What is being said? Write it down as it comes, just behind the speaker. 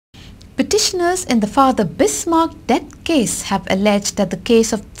Petitioners in the Father Bismarque Death case have alleged that the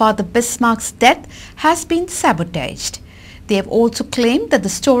case of Father Bismarque's death has been sabotaged. They have also claimed that the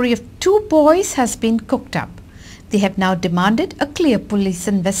story of two boys has been cooked up. They have now demanded a clear police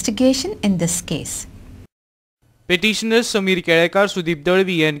investigation in this case. Petitioners Sameer Kerekar, Sudeep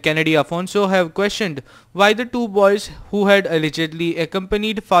Dalvi and Kennedy Afonso have questioned why the two boys who had allegedly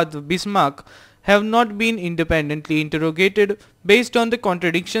accompanied Father Bismarque have not been independently interrogated based on the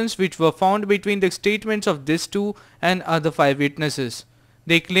contradictions which were found between the statements of these two and other 5 witnesses.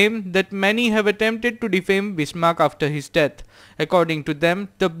 They claim that many have attempted to defame Bismarck after his death. According to them,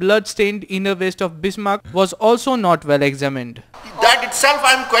 the blood-stained inner vest of Bismarck was also not well examined. That itself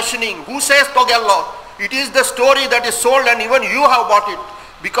I am questioning. Who says Togello? It is the story that is sold and even you have bought it.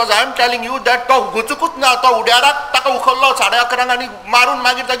 Because I am telling you that to guchukut na to udyara taka ukhallo 11:30 ani marun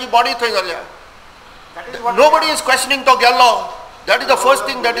magir taji body thoi zalya. Nobody is questioning Togello. That is the first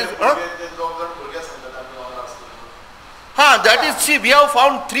thing that is. That is, see, we have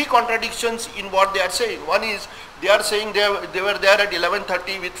found 3 contradictions in what they are saying. One is they are saying they were there at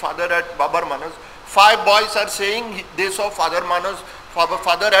 11:30 with father at Babar Manas. 5 boys are saying they saw Father Manas,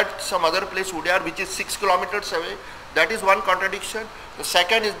 father at some other place, Udyar, which is 6 kilometers away. That is one contradiction. The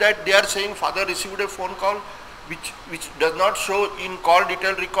second is that they are saying father received a phone call which does not show in call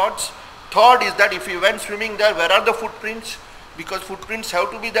detail records. Third is that if he went swimming there, where are the footprints? Because footprints have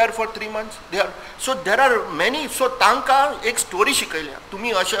to be there for 3 months. So there are many. So tanka एक story शिकयल्या.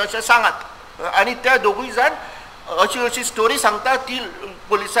 तुम्ही अशे सांगात. आणि त्या दोघूय जाण अशी story सांगता ती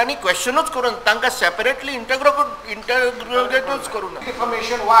पोलिसांनी questionच करून तांका separately interrogators करून.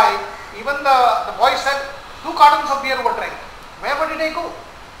 Information why even the boy said 2 cartons of beer were drank. Where did they go?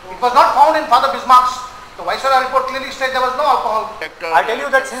 It was not found in Father Bismarque's. The Viceroy report clearly states there was no alcohol. I tell you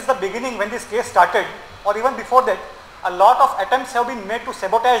that since the beginning, when this case started, or even before that, a lot of attempts have been made to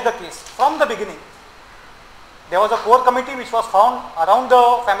sabotage the case from the beginning. There was a core committee which was found around the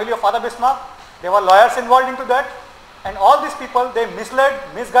family of Father Bismarck. There were lawyers involved into that, and all these people, they misled,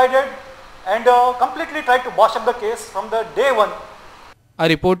 misguided, and completely tried to wash up the case from the day one. A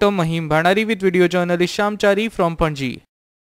reporter Mahim Bhanari with video journalist Shamchari from Panji.